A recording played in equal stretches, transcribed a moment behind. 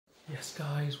Yes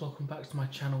guys, welcome back to my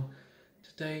channel.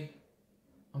 Today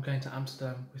I'm going to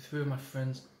Amsterdam with 3 of my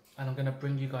friends and I'm going to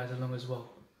bring you guys along as well.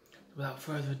 Without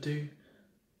further ado,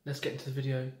 let's get into the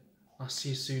video. I'll see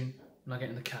you soon when I get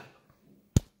in the cab.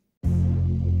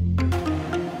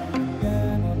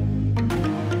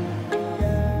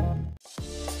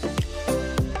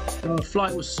 Our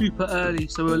flight was super early,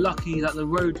 so we were lucky that the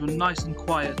roads were nice and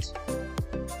quiet.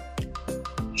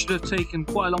 Should have taken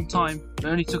quite a long time, but it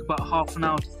only took about half an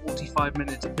hour to 45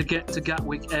 minutes to get to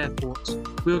Gatwick Airport.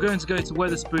 We were going to go to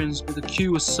Wetherspoons, but the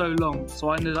queue was so long, so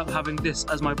I ended up having this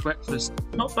as my breakfast.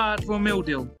 Not bad for a meal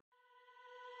deal.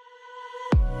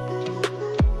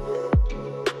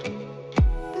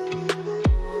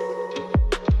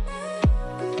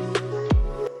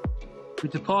 We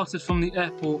departed from the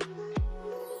airport.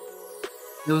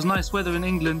 There was nice weather in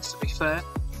England, to be fair.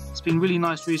 It's been really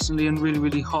nice recently and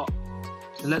really hot.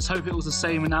 So let's hope it was the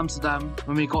same in Amsterdam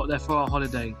when we got there for our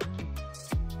holiday.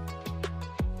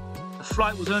 The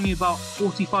flight was only about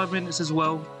 45 minutes as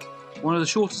well. One of the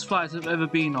shortest flights I've ever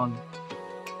been on.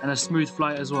 And a smooth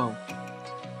flight as well.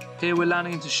 Here we're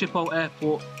landing into Schiphol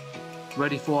Airport,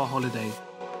 ready for our holiday.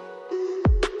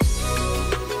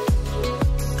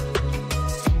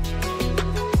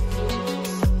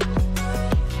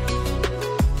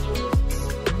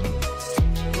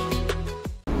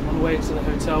 On the way to the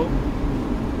hotel.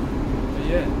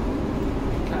 Yeah,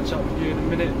 catch up with you in a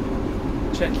minute,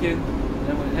 check in, and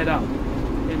then we'll head out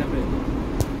in a bit.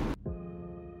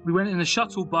 We went in a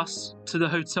shuttle bus to the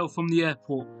hotel from the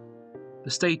airport,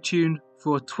 but stay tuned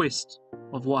for a twist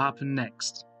of what happened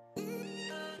next.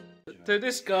 So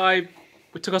this guy,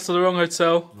 we took us to the wrong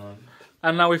hotel,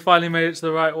 and now we finally made it to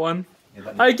the right one.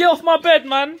 Hey, get off my bed,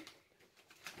 man!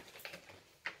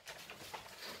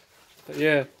 But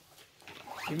yeah,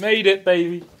 we made it,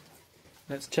 baby.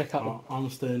 Let's check out. I'm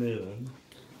staying here then.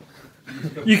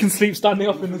 You can sleep standing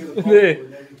up in there.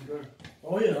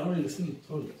 Oh yeah, I mean it's in the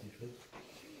toilet.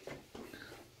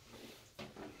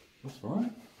 That's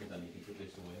right. Then you can put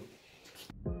this away.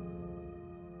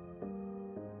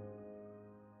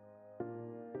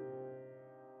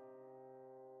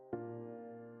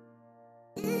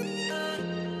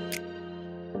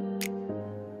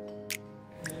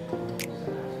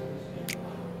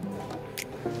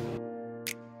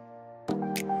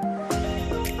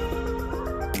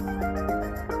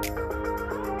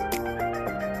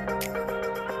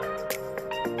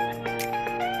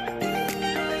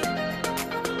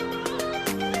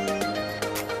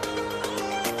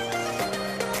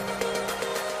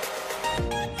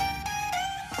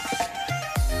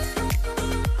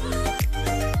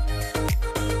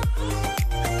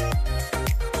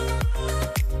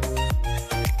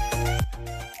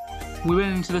 We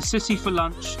went into the city for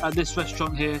lunch at this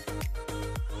restaurant here.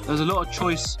 There was a lot of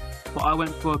choice, but I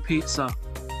went for a pizza.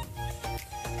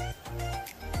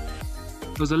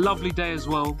 It was a lovely day as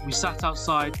well. We sat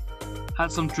outside,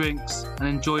 had some drinks and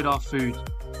enjoyed our food.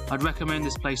 I'd recommend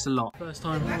this place a lot. First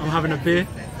time I'm having a beer,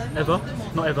 ever.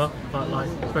 Not ever, but like,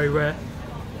 it's very rare.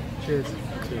 Cheers.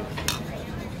 Cheers.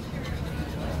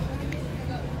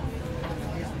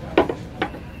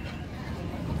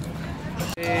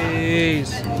 Jeez.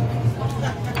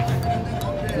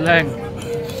 Leng.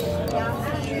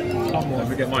 Don't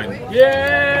forget mine.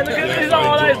 Yeah, look at this.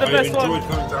 Oh, that is the best one. I enjoyed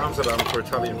coming to Amsterdam for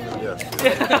Italian food, yes.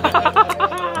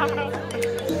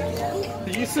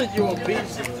 You said you were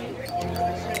pizza.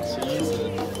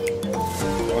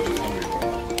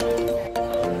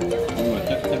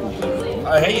 I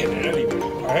hate it anyway.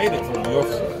 I hate it from the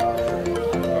offset.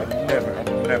 I've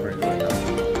never enjoyed it.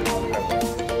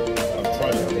 I've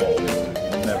tried it a lot.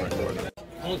 Never enjoyed it.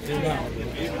 I'll do that.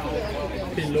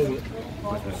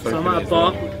 So I'm at a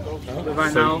bar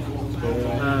right now.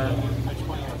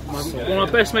 One of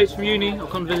my best mates from uni, I'll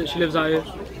come visit, she lives out here.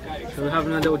 So we're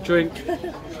having a little drink.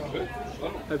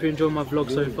 Hope you enjoy my vlog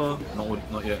so far.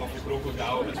 Not yet.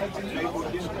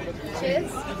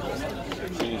 Cheers.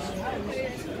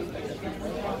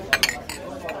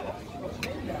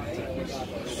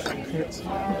 Cheers.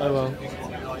 Oh well.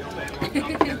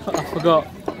 I forgot.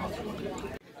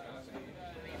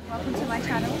 Welcome to my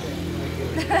channel.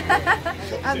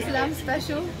 Amsterdam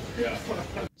special.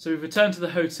 So we've returned to the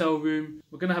hotel room.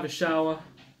 We're going to have a shower,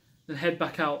 then head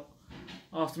back out.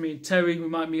 After meeting Terry, we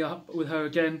might meet up with her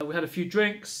again. We had a few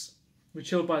drinks, we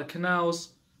chilled by the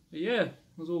canals. But yeah, it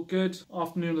was all good.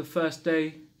 Afternoon of the first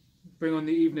day, bring on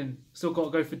the evening. Still got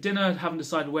to go for dinner, haven't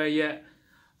decided where yet.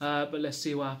 But let's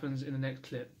see what happens in the next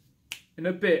clip. In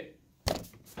a bit.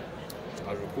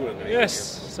 Yes,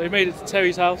 so we made it to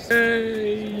Terry's house.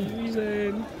 Hey, he's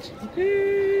in.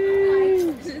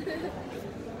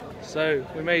 So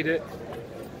we made it.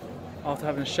 after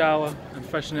having a shower and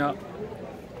freshening up.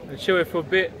 I'm going to chill here for a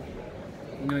bit.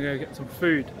 I'm going to go get some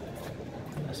food.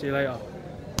 I'll see you later.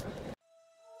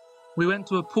 We went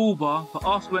to a pool bar, but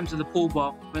after we went to the pool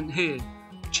bar, we went here,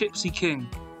 Chipsy King.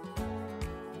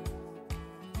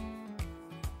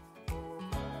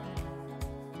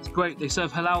 It's great, they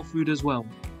serve halal food as well.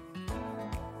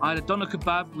 I had a doner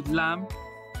kebab with lamb,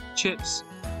 chips.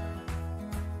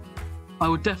 I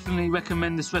would definitely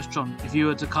recommend this restaurant if you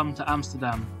were to come to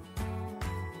Amsterdam.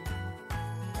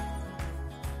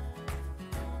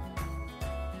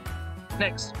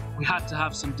 Next, we had to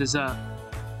have some dessert.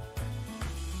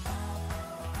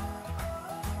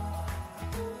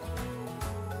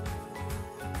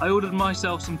 I ordered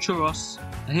myself some churros,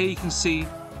 and here you can see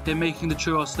they're making the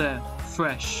churros there,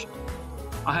 fresh.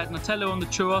 I had Nutella on the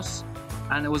churros,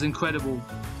 and it was incredible,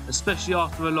 especially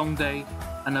after a long day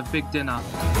and a big dinner.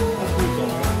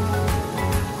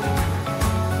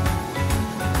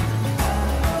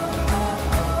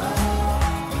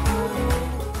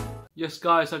 Yes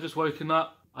guys, I've just woken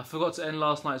up. I forgot to end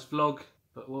last night's vlog,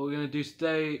 but what we're going to do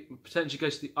today, we'll potentially go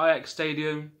to the Ajax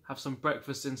Stadium, have some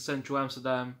breakfast in central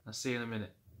Amsterdam. I'll see you in a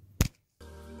minute.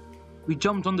 We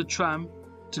jumped on the tram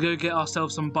to go get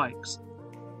ourselves some bikes.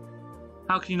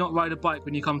 How can you not ride a bike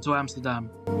when you come to Amsterdam?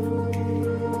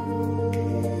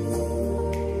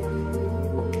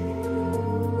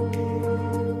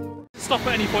 Stop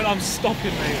at any point, I'm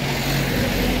stopping, mate.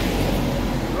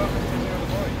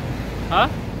 Huh?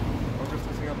 I was just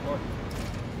testing out the bike.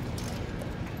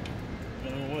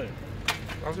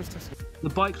 I was just testing. The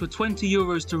bikes were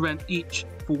 €20 to rent each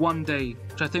for one day,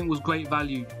 which I think was great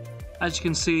value. As you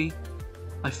can see,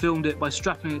 I filmed it by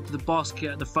strapping it to the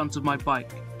basket at the front of my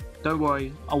bike. Don't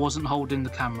worry, I wasn't holding the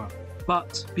camera.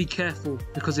 But be careful,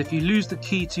 because if you lose the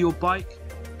key to your bike,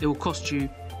 it will cost you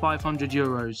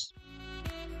 €500.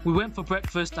 We went for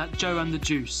breakfast at Joe and the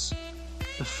Juice.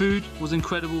 The food was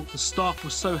incredible, the staff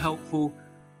was so helpful,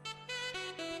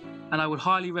 and I would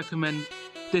highly recommend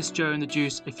this Joe and the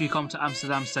Juice if you come to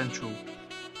Amsterdam Central.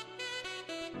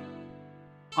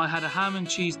 I had a ham and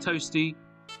cheese toastie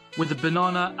with a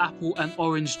banana, apple and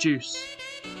orange juice.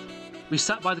 We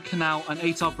sat by the canal and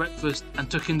ate our breakfast and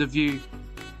took in the view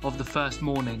of the first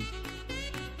morning.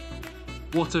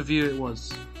 What a view it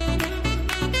was.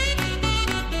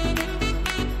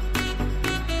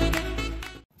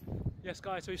 Yes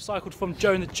guys, so we cycled from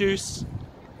Joe and the Juice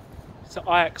to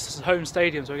Ajax's home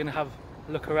stadium, so we're going to have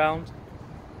a look around,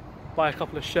 buy a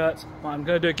couple of shirts. I'm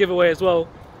going to do a giveaway as well,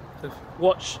 so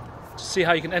watch to see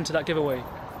how you can enter that giveaway.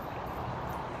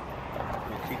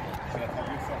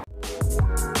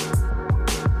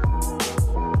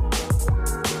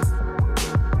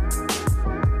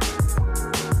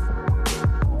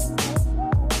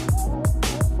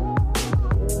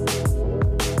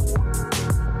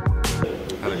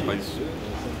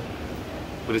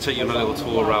 I'm going to take you on a little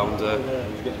tour around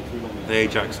the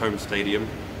Ajax home stadium.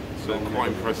 So quite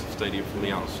impressive stadium from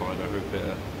the outside. I hope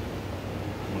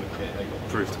it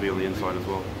proves to be on the inside as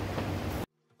well.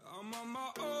 I'm on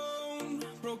my own,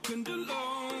 broken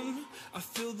alone. I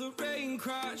feel the rain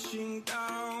crashing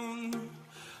down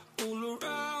all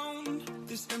around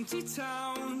this empty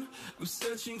town. I'm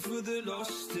searching for the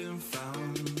lost and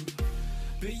found,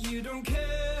 but you don't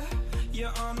care, you're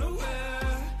unaware.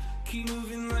 Keep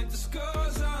moving like the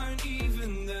scars aren't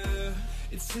even there.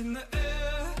 It's in the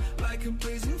air like a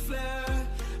blazing flare.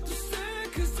 Just stare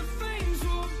 'cause the flames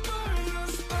will burn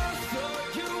us. I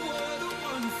thought you were the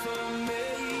one for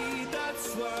me.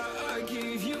 That's why I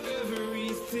gave you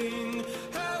everything.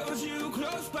 Held you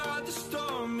close by the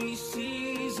stormy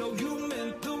seas. Oh, you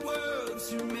meant the world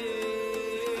to me.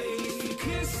 I used to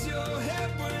kiss your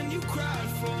head when you cried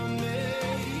for me.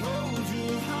 Hold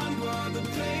your hand while the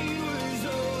pain was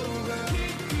over.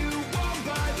 Keep you warm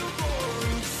by the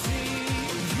roaring sea.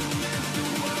 You meant the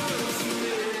world to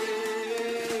me.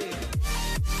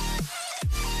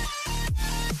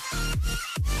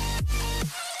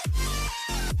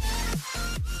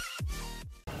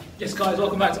 Yes guys,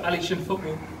 welcome back to Ali Shin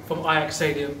Football from Ajax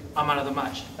Stadium. I'm man of the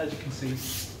match, as you can see.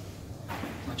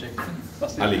 Not joking.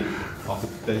 That's it. Ali, after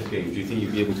today's game, do you think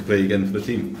you'd be able to play again for the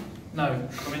team? No,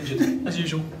 I'm injured, as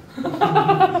usual.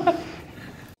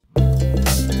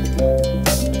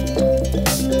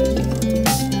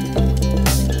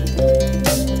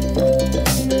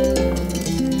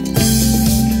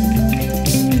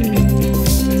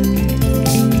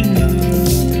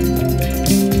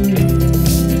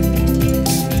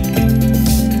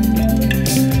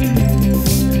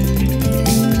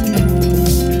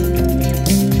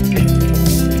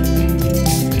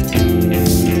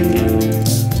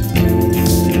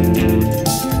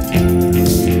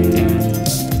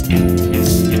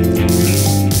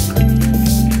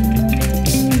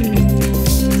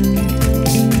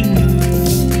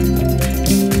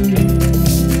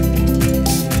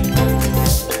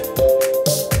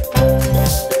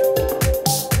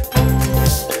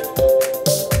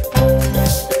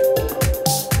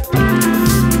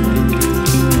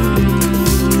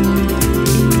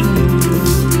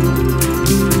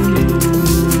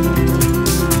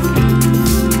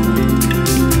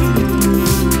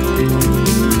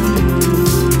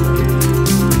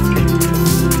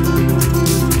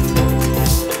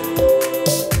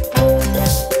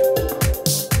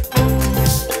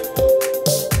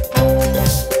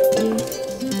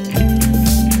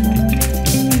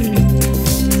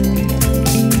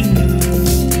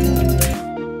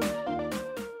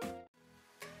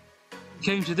 We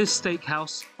came to this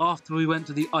steakhouse after we went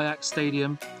to the Ajax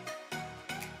Stadium.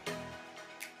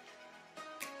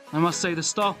 I must say the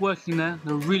staff working there,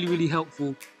 they're really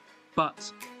helpful,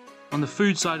 but on the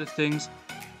food side of things,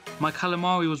 my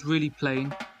calamari was really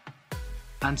plain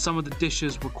and some of the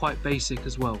dishes were quite basic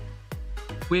as well.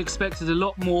 We expected a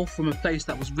lot more from a place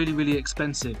that was really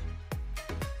expensive.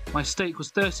 My steak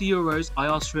was 30 euros, I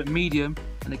asked for it medium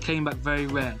and it came back very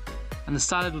rare. And the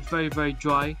salad was very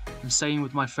dry, and same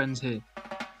with my friends here.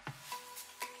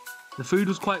 The food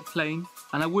was quite plain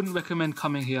and I wouldn't recommend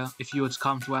coming here if you were to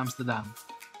come to Amsterdam.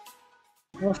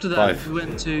 After that, we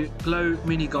went to Glow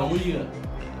Mini Golf.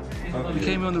 We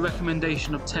came on the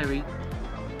recommendation of Terry,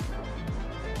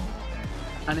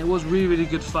 and it was really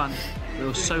good fun. It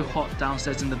was so hot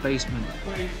downstairs in the basement.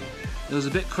 It was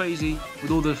a bit crazy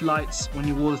with all the lights when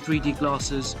you wore the 3D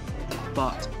glasses,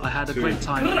 but I had a great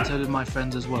time and so did my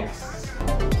friends as well.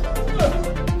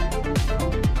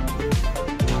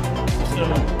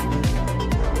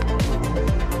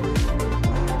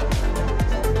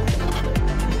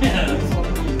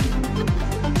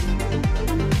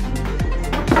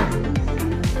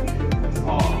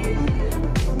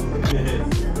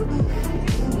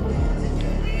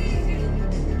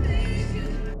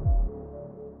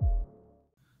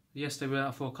 Yesterday we went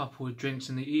out for a couple of drinks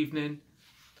in the evening.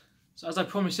 So as I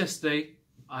promised yesterday,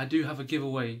 I do have a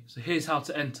giveaway. So here's how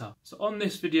to enter. So on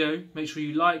this video, make sure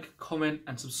you like, comment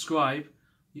and subscribe.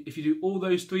 If you do all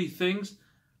those 3 things,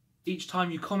 each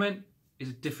time you comment is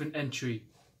a different entry.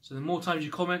 So the more times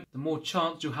you comment, the more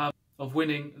chance you'll have of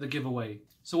winning the giveaway.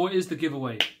 So what is the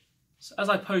giveaway? So as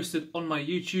I posted on my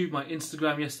YouTube, my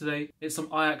Instagram yesterday, it's some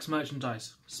Ajax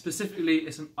merchandise. Specifically,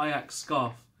 it's an Ajax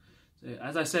scarf. So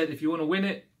as I said, if you want to win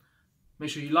it, make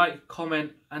sure you like,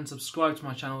 comment and subscribe to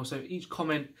my channel, so each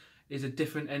comment is a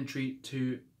different entry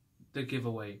to the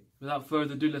giveaway. Without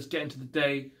further ado, let's get into the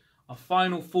day, our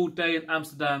final full day in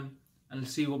Amsterdam, and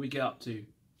let's see what we get up to.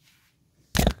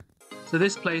 So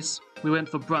this place, we went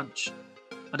for brunch.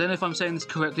 I don't know if I'm saying this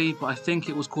correctly, but I think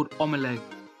it was called omelette,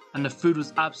 and the food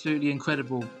was absolutely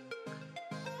incredible.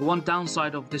 The one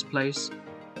downside of this place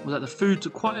was that the food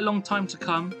took quite a long time to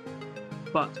come,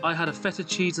 but I had a feta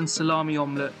cheese and salami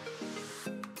omelette,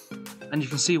 and you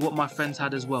can see what my friends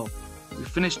had as well. We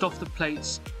finished off the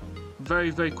plates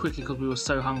very quickly because we were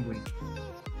so hungry.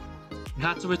 We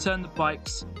had to return the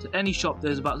bikes to any shop.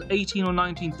 There's about 18 or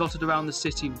 19 dotted around the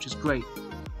city, which is great.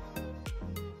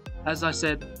 As I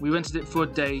said, we rented it for a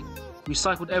day. We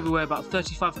cycled everywhere about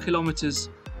 35 kilometers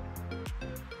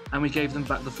and we gave them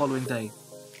back the following day.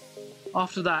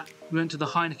 After that, we went to the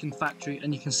Heineken factory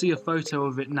and you can see a photo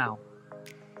of it now.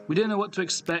 We didn't know what to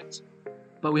expect,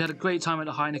 but we had a great time at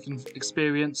the Heineken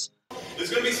experience. There's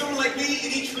going to be someone like me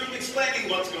in each room explaining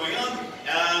what's going on,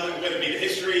 whether it be the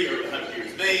history or how the beer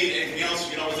was made, anything else.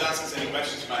 You can always ask us any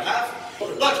questions you might have. But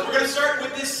we're going to start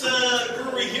with this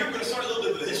brewery here. We're going to start a little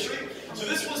bit with the history. So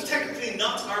this was technically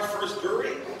not our first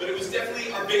brewery, but it was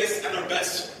definitely our biggest and our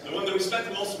best. The one that we spent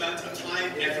the most amount of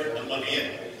time, effort and money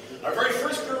in. Our very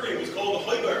first brewery was called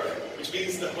the Heuberg, which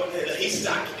means the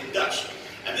haystack in Dutch.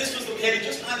 And this was located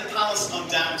just behind the palace on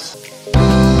Downs.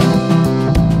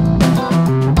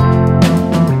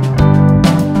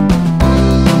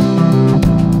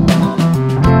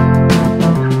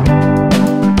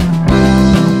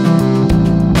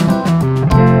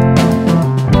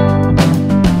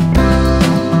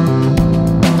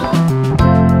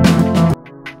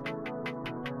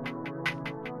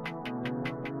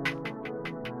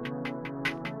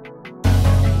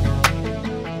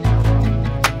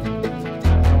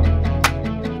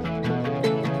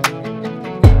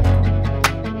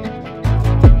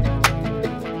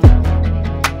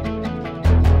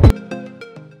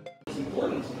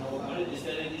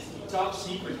 Top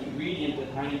secret ingredient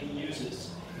that Heineken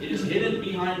uses. It is hidden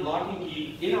behind lock and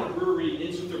key in our brewery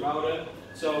in Zoeterwoude.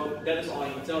 So that is all I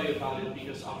can tell you about it,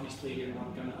 because obviously you're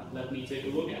not gonna let me take a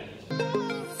look at it.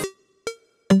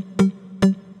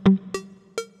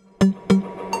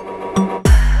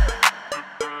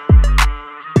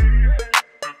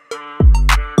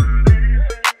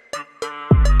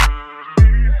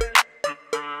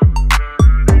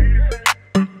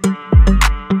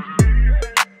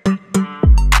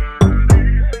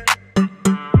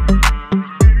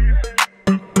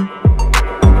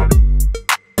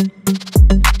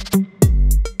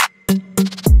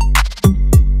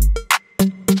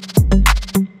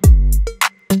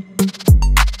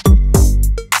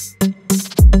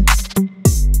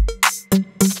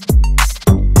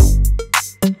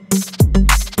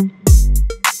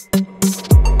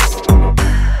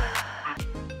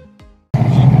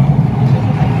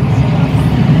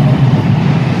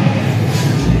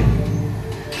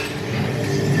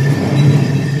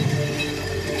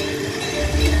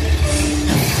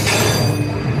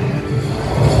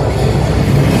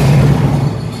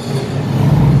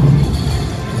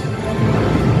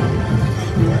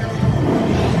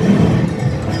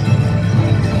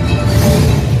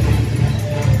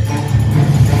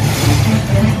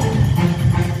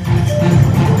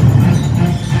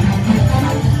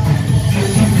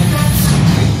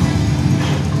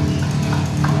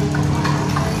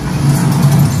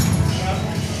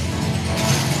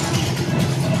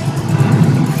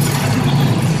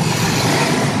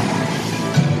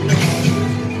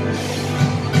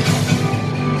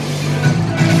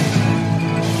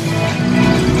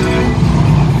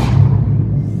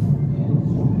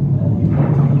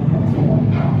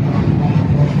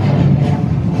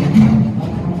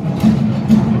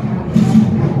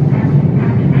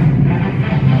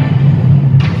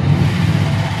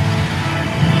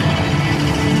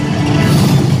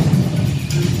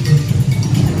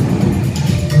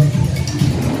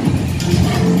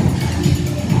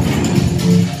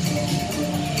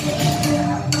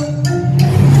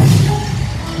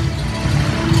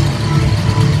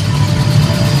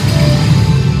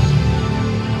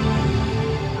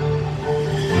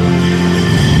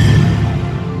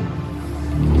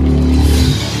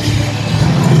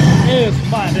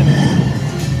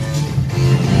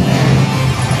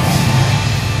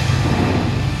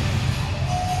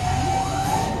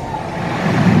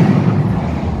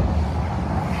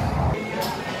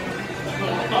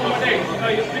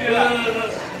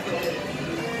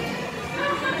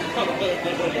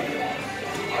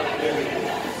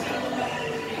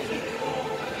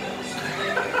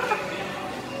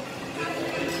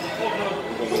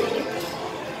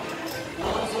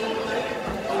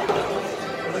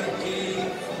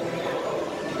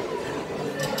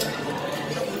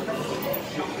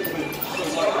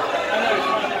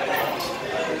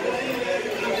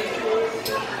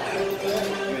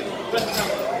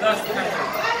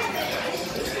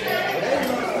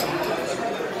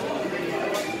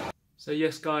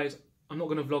 yes guys, I'm not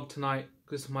going to vlog tonight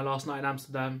because it's my last night in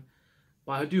Amsterdam.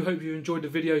 But I do hope you enjoyed the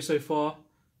video so far.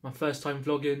 My first time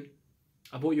vlogging.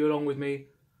 I brought you along with me.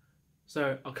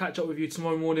 So I'll catch up with you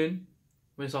tomorrow morning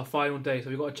when it's our final day. So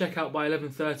we've got to check out by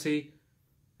 11:30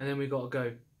 and then we've got to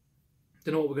go.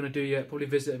 Don't know what we're going to do yet. Probably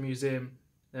visit a museum.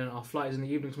 Then our flight is in the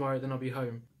evening tomorrow. Then I'll be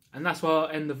home. And that's where I'll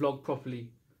end the vlog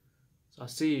properly. So I'll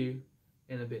see you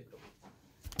in a bit.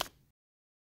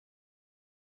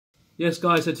 Yes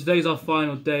guys, so today's our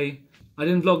final day. I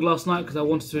didn't vlog last night because I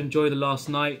wanted to enjoy the last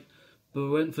night. But we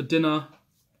went for dinner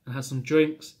and had some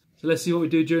drinks. So let's see what we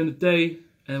do during the day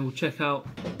and then we'll check out.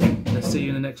 Let's see you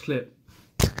in the next clip.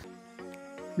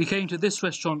 We came to this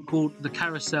restaurant called The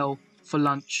Carousel for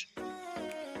lunch.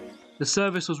 The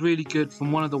service was really good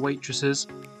from one of the waitresses.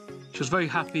 She was very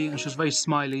happy and she was very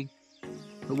smiley.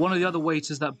 But one of the other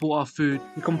waiters that bought our food,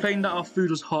 he complained that our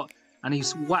food was hot and he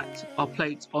whacked our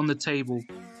plates on the table.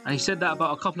 And he said that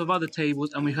about a couple of other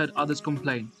tables and we heard others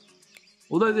complain.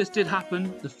 Although this did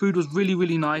happen, the food was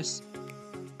really nice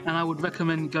and I would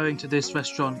recommend going to this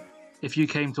restaurant if you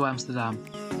came to Amsterdam.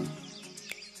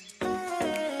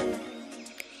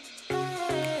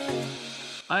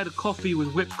 I had a coffee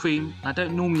with whipped cream. I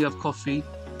don't normally have coffee.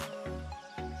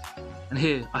 And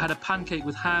here, I had a pancake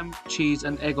with ham, cheese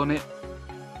and egg on it.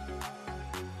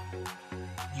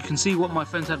 You can see what my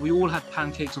friends had. We all had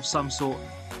pancakes of some sort.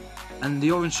 And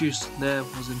the orange juice there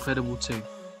was incredible too.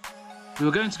 We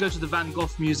were going to go to the Van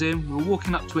Gogh Museum. We were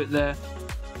walking up to it there.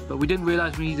 But we didn't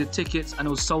realise we needed tickets and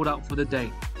it was sold out for the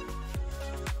day.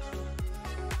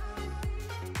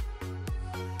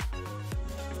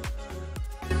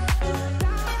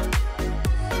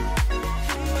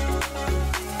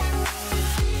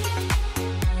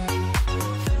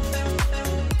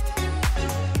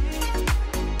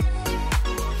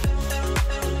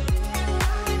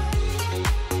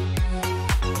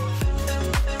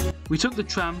 We took the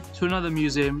tram to another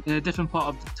museum in a different part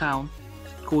of the town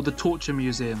called the Torture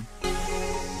Museum.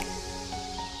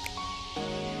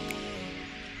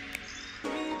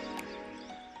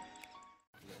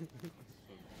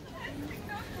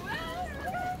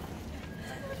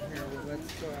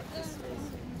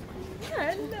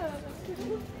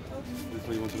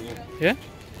 Yeah?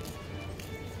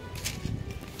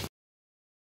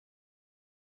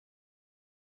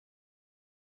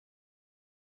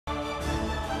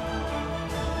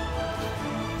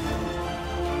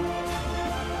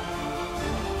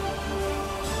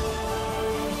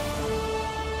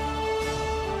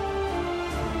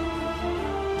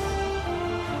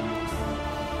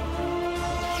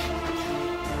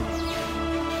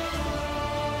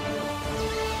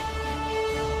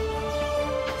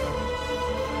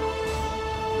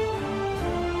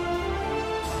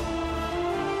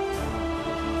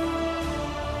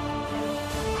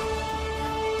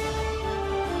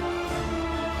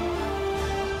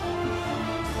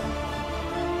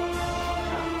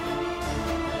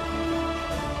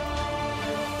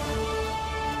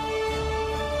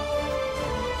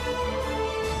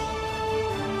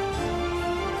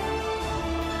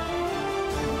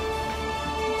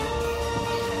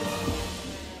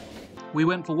 We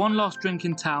went for one last drink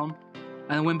in town and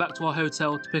then went back to our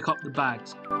hotel to pick up the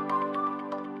bags.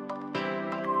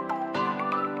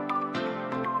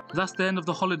 That's the end of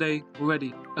the holiday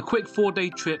already. A quick 4-day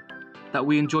trip that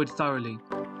we enjoyed thoroughly.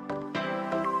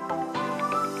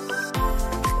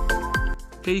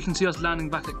 Here you can see us landing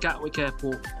back at Gatwick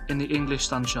Airport in the English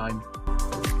sunshine.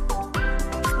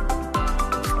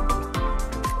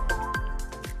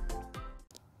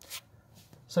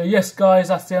 So yes guys,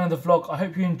 that's the end of the vlog. I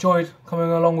hope you enjoyed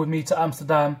coming along with me to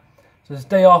Amsterdam. So this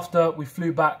day after we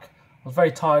flew back. I was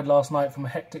very tired last night from a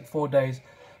hectic 4 days.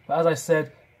 But as I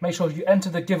said, make sure you enter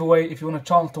the giveaway if you want a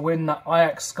chance to win that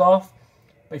Ajax scarf.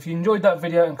 But if you enjoyed that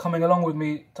video and coming along with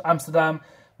me to Amsterdam,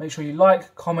 make sure you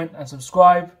like, comment and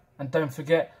subscribe. And don't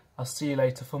forget, I'll see you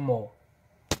later for more.